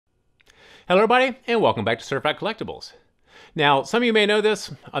Hello everybody, and welcome back to Certified Collectibles. Now, some of you may know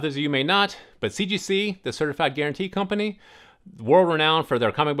this, others of you may not, but CGC, the Certified Guarantee Company, world-renowned for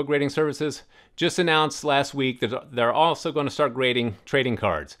their comic book grading services, just announced last week that they're also going to start grading trading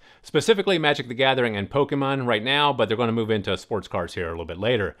cards. Specifically Magic the Gathering and Pokemon right now, but they're going to move into sports cards here a little bit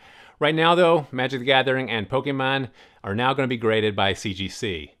later. Right now though, Magic the Gathering and Pokemon are now going to be graded by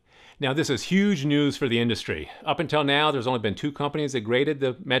CGC. Now, this is huge news for the industry. Up until now, there's only been two companies that graded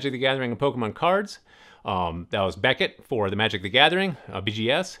the Magic the Gathering and Pokemon cards. That was Beckett for the Magic the Gathering,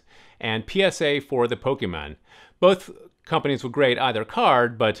 BGS, and PSA for the Pokemon. Both companies would grade either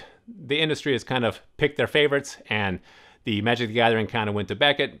card, but the industry has kind of picked their favorites, and the Magic the Gathering kind of went to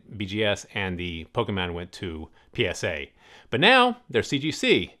Beckett, BGS, and the Pokemon went to PSA. But now, they're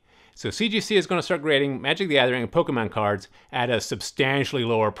CGC. So CGC is going to start grading Magic the Gathering and Pokemon cards at a substantially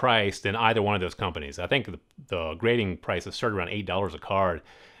lower price than either one of those companies. I think the grading price is started around $8 a card.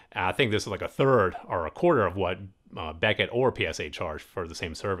 I think this is like a third or a quarter of what Beckett or PSA charge for the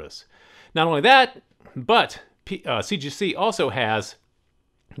same service. Not only that, but CGC also has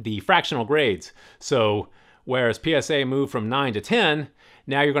the fractional grades. So whereas PSA moved from 9 to 10,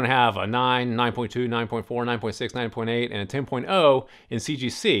 now you're going to have a 9, 9.2, 9.4, 9.6, 9.8, and a 10.0 in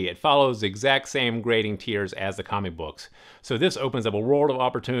CGC. It follows the exact same grading tiers as the comic books. So this opens up a world of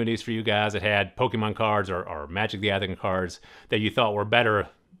opportunities for you guys that had Pokemon cards or Magic the Gathering cards that you thought were better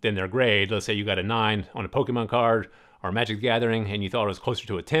than their grade. Let's say you got a 9 on a Pokemon card or Magic the Gathering and you thought it was closer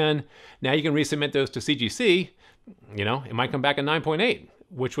to a 10. Now you can resubmit those to CGC. You know, it might come back at 9.8.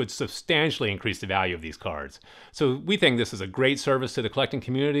 which would substantially increase the value of these cards. So we think this is a great service to the collecting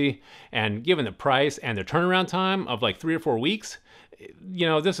community, and given the price and the turnaround time of like 3 or 4 weeks, you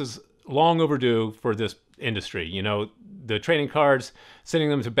know, this is long overdue for this industry. You know, the trading cards, sending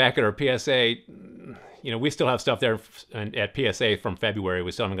them to Beckett or PSA, you know, we still have stuff there at PSA from February.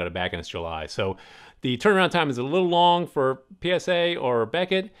 We still haven't got it back, and it's July. So the turnaround time is a little long for PSA or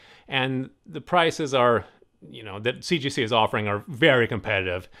Beckett, and the prices are, you know, that CGC is offering are very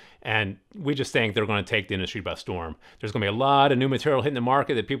competitive, and we just think they're going to take the industry by storm. There's going to be a lot of new material hitting the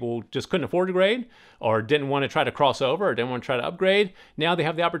market that people just couldn't afford to grade, or didn't want to try to cross over, or didn't want to try to upgrade. Now they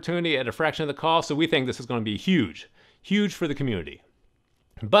have the opportunity at a fraction of the cost, so we think this is going to be huge for the community.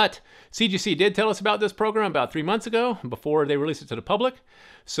 But CGC did tell us about this program about 3 months ago, before they released it to the public.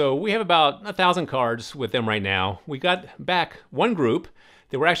 So we have about 1,000 cards with them right now. We got back one group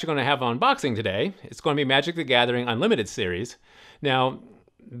that we're actually going to have unboxing today. It's going to be Magic the Gathering Unlimited series. Now,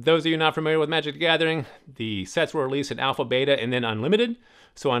 those of you not familiar with Magic the Gathering, the sets were released in Alpha, Beta, and then Unlimited.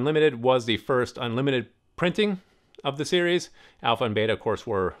 So Unlimited was the first unlimited printing of the series. Alpha and Beta, of course,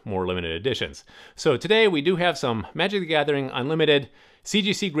 were more limited editions. So today we do have some Magic the Gathering Unlimited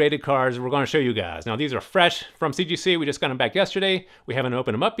CGC graded cards we're going to show you guys. Now, these are fresh from CGC. We just got them back yesterday. We haven't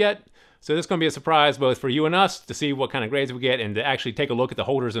opened them up yet. So this is going to be a surprise both for you and us to see what kind of grades we get, and to actually take a look at the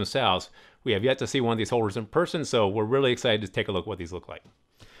holders themselves. We have yet to see one of these holders in person, so we're really excited to take a look at what these look like.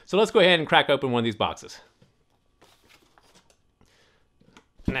 So let's go ahead and crack open one of these boxes.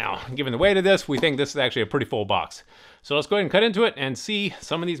 Now, given the weight of this, we think this is actually a pretty full box. So let's go ahead and cut into it and see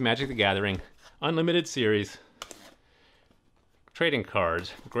some of these Magic the Gathering Unlimited series trading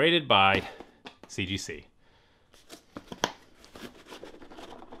cards graded by CGC.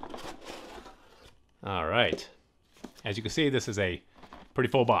 All right. As you can see, this is a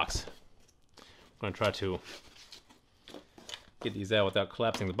pretty full box. I'm going to try to get these out without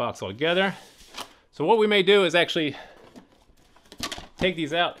collapsing the box altogether. So what we may do is actually take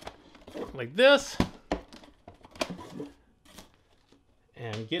these out like this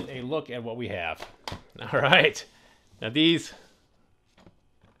and get a look at what we have. All right. Now these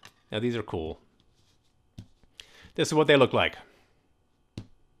are cool. This is what they look like.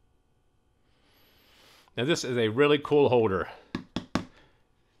 Now this is a really cool holder.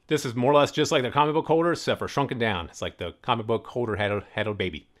 This is more or less just like the comic book holder, except for shrunken down. It's like the comic book holder had a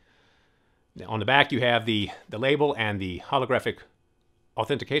baby. Now, on the back you have the label and the holographic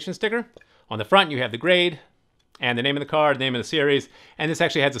authentication sticker. On the front you have the grade and the name of the card, the name of the series, and this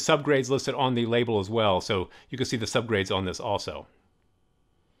actually has the subgrades listed on the label as well, so you can see the subgrades on this also.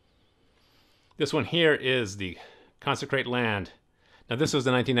 This one here is the Consecrate Land. Now this was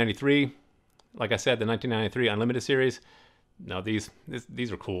the 1993. Like I said, the 1993 Unlimited series. Now these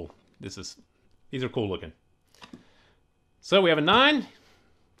are cool. These are cool looking. So we have a 9.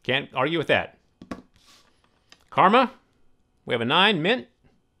 Can't argue with that. Karma. We have a 9. Mint.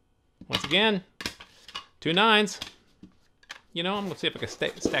 Once again, 2 9s. You know, I'm gonna see if I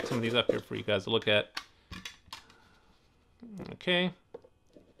can stack some of these up here for you guys to look at. Okay.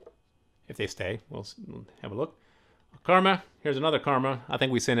 If they stay, we'll have a look. Karma. Here's another Karma. I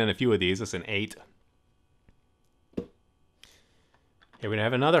think we sent in a few of these. It's an 8. Here we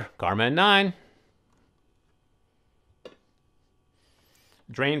have another Karma and 9.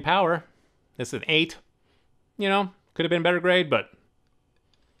 Drain Power. This is an 8. You know, could have been a better grade, but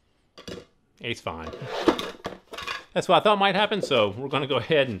 8's fine. That's what I thought might happen, so we're going to go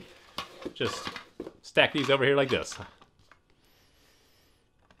ahead and just stack these over here like this.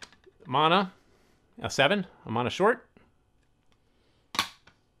 Mana, a 7. A Mana Short.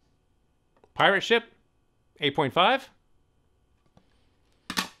 Pirate Ship, 8.5.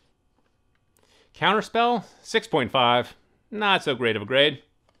 Counterspell, 6.5. Not so great of a grade.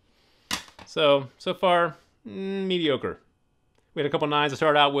 So far, mediocre. We had a couple 9s to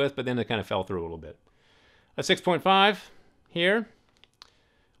start out with, but then it kind of fell through a little bit. A 6.5 here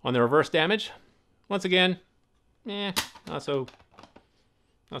on the reverse damage. Once again, not so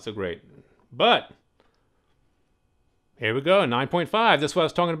great. But here we go, 9.5. This is what I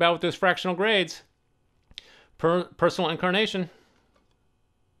was talking about with those fractional grades. Personal Incarnation.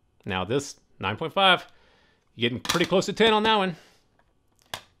 Now this 9.5, you're getting pretty close to 10 on that one.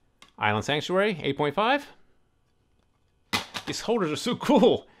 Island Sanctuary, 8.5. These holders are so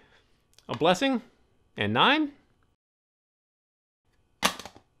cool. A Blessing, and 9.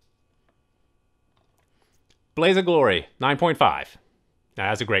 Blaze of Glory, 9.5. Now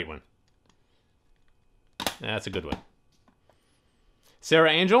that's a great one. That's a good one.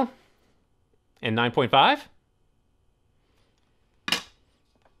 Sarah Angel, and 9.5.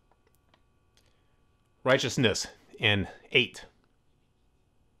 Righteousness, and 8.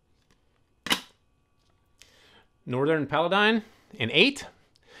 Northern Paladin, an 8.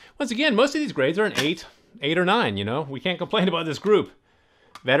 Once again, most of these grades are an 8 or 9, you know. We can't complain about this group.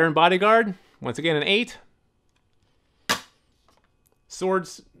 Veteran Bodyguard, once again, an 8.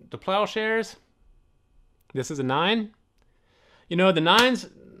 Swords to Plowshares, this is a 9. You know, the 9s,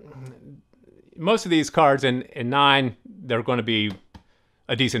 most of these cards in 9, they're going to be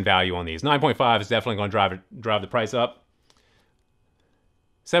a decent value on these. 9.5 is definitely going to drive the price up.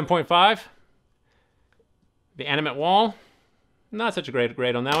 7.5, the Animate Wall, not such a great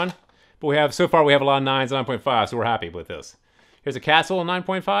grade on that one, but so far we have a lot of 9s, 9.5, so we're happy with this. Here's a Castle,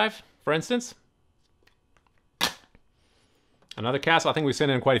 9.5, for instance. Another castle. I think we sent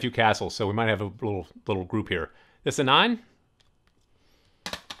in quite a few castles, so we might have a little group here. This is a 9.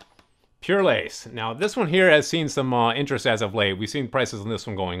 Pure Lace. Now, this one here has seen some interest as of late. We've seen prices on this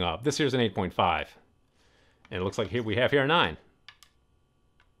one going up. This here's an 8.5. And it looks like here we have here a 9.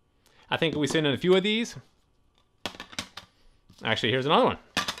 I think we sent in a few of these. Actually, here's another one.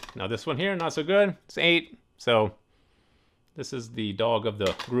 Now, this one here, not so good. It's 8. So, this is the dog of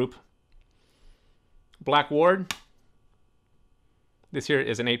the group. Black Ward. This here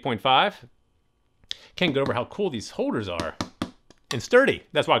is an 8.5. Can't get over how cool these holders are. And sturdy.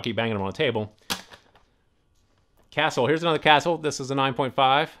 That's why I keep banging them on the table. Castle. Here's another castle. This is a 9.5.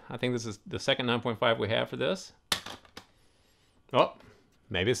 I think this is the second 9.5 we have for this. Oh,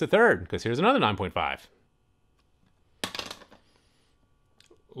 maybe it's the third, because here's another 9.5.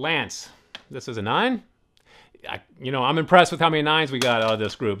 Lance. This is a 9. I'm impressed with how many 9s we got out of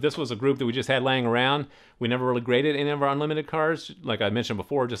this group. This was a group that we just had laying around. We never really graded any of our unlimited cards. Like I mentioned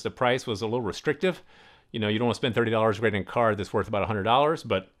before, just the price was a little restrictive. You know, you don't want to spend $30 grading a card that's worth about $100,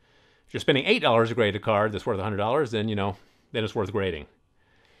 but if you're spending $8 to grade a card that's worth $100, then, then it's worth grading.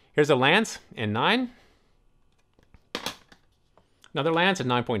 Here's a Lance and 9. Another Lance at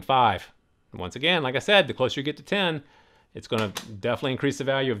 9.5. Once again, like I said, the closer you get to 10, it's going to definitely increase the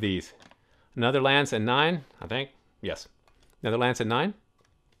value of these. Another Lance at 9, I think. Yes. Another Lance at 9.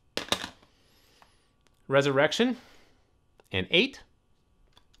 Resurrection and 8.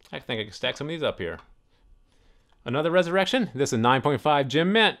 I think I can stack some of these up here. Another Resurrection. This is 9.5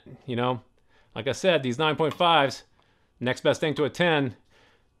 Gem Mint. Like I said, these 9.5s, next best thing to a 10.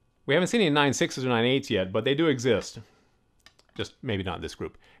 We haven't seen any 9.6s or 9.8s yet, but they do exist. Just maybe not in this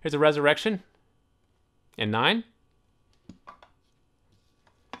group. Here's a Resurrection and 9.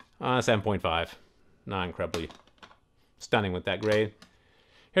 7.5. Not incredibly stunning with that grade.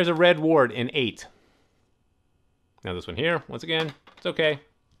 Here's a Red Ward in 8. Now this one here, once again, it's okay.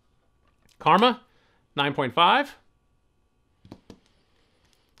 Karma, 9.5.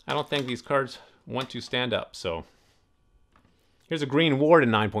 I don't think these cards want to stand up, so. Here's a Green Ward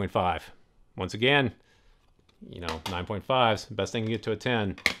in 9.5. Once again, 9.5s, best thing to get to a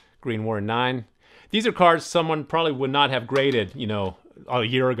 10. Green Ward 9. These are cards someone probably would not have graded, a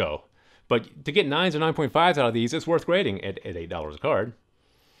year ago. But to get 9s or 9.5s out of these, it's worth grading at $8 a card.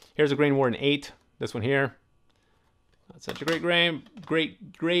 Here's a Green Ward in 8. This one here. Not such a great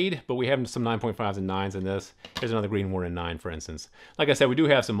grade, but we have some 9.5s and 9s in this. Here's another green ward in 9, for instance. Like I said, we do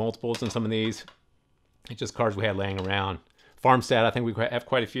have some multiples in some of these. It's just cards we had laying around. Farmstead, I think we have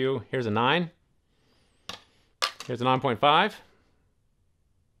quite a few. Here's a 9. Here's a 9.5.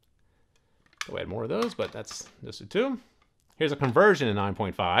 We had more of those, but that's just a 2. Here's a conversion in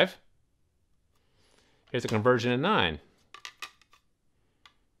 9.5. Here's a conversion in 9.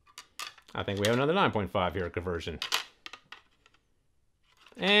 I think we have another 9.5 here, a conversion.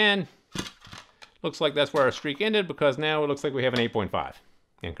 And looks like that's where our streak ended, because now it looks like we have an 8.5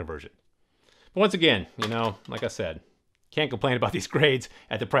 in conversion. But once again, you know, like I said, can't complain about these grades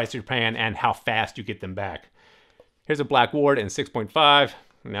at the price you're paying and how fast you get them back. Here's a black ward in 6.5.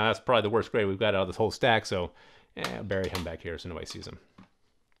 Now that's probably the worst grade we've got out of this whole stack, so I'll bury him back here so nobody sees him.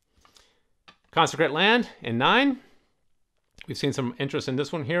 Consecrate Land in 9. We've seen some interest in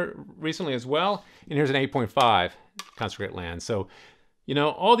this one here recently as well. And here's an 8.5 Consecrate Land. So, you know,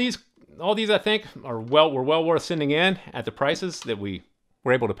 all these I think were well worth sending in at the prices that we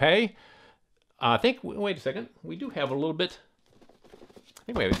were able to pay. I think, wait a second, we do have a little bit, I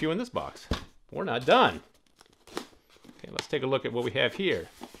think we have a few in this box. We're not done. Okay, let's take a look at what we have here.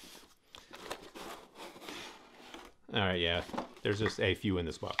 All right, yeah, there's just a few in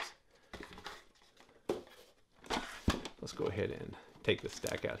this box. Let's go ahead and take this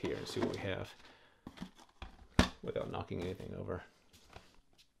stack out here and see what we have without knocking anything over.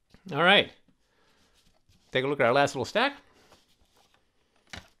 All right, take a look at our last little stack.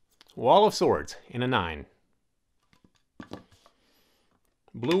 Wall of Swords in a 9.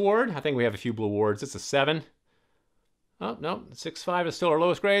 Blue Ward, I think we have a few blue wards. It's a 7. Oh, no, 6.5 is still our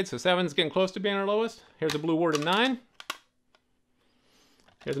lowest grade, so 7's getting close to being our lowest. Here's a blue ward in 9.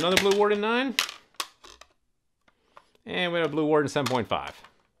 Here's another blue ward in 9. And we have a blue ward in 7.5.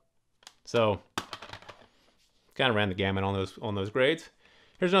 So, kind of ran the gamut on those grades.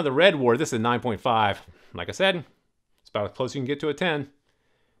 Here's another red ward. This is a 9.5. Like I said, it's about as close as you can get to a 10.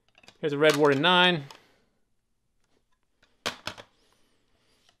 Here's a red ward in 9.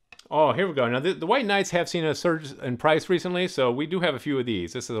 Oh, here we go. Now, the White Knights have seen a surge in price recently, so we do have a few of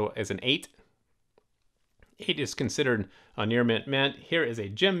these. This is an 8. 8 is considered a near mint mint. Here is a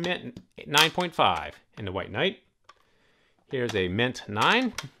gem mint 9.5 in the White Knight. Here's a mint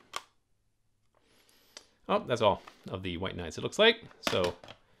 9. Oh, that's all of the White Knights, it looks like. So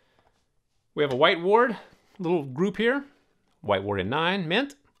we have a white ward, little group here. White ward in 9,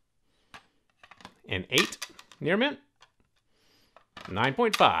 mint. And 8, near mint.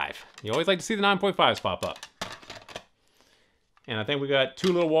 9.5. You always like to see the 9.5s pop up. And I think we got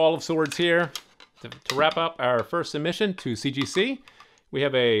 2 little Wall of Swords here to wrap up our first submission to CGC. We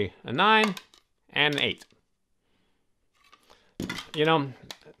have a 9 and an 8. You know,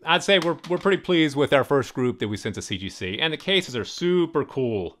 I'd say we're pretty pleased with our first group that we sent to CGC, and the cases are super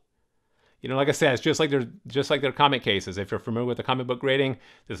cool. You know, like I said, it's just like their comic cases. If you're familiar with the comic book grading,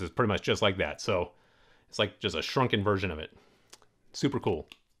 this is pretty much just like that. So it's like just a shrunken version of it. Super cool.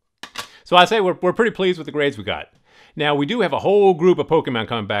 So I'd say we're pretty pleased with the grades we got. Now, we do have a whole group of Pokemon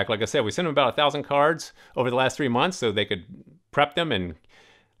coming back. Like I said, we sent them about 1,000 cards over the last 3 months so they could prep them and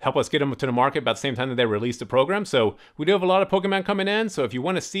help us get them to the market about the same time that they released the program. So we do have a lot of Pokemon coming in. So if you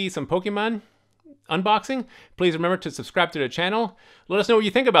want to see some Pokemon unboxing, please remember to subscribe to the channel. Let us know what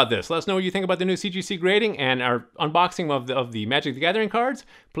you think about this. Let us know what you think about the new CGC grading and our unboxing of the Magic the Gathering cards.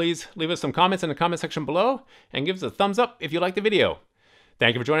 Please leave us some comments in the comment section below and give us a thumbs up if you like the video.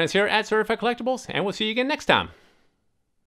 Thank you for joining us here at Certified Collectibles, and we'll see you again next time.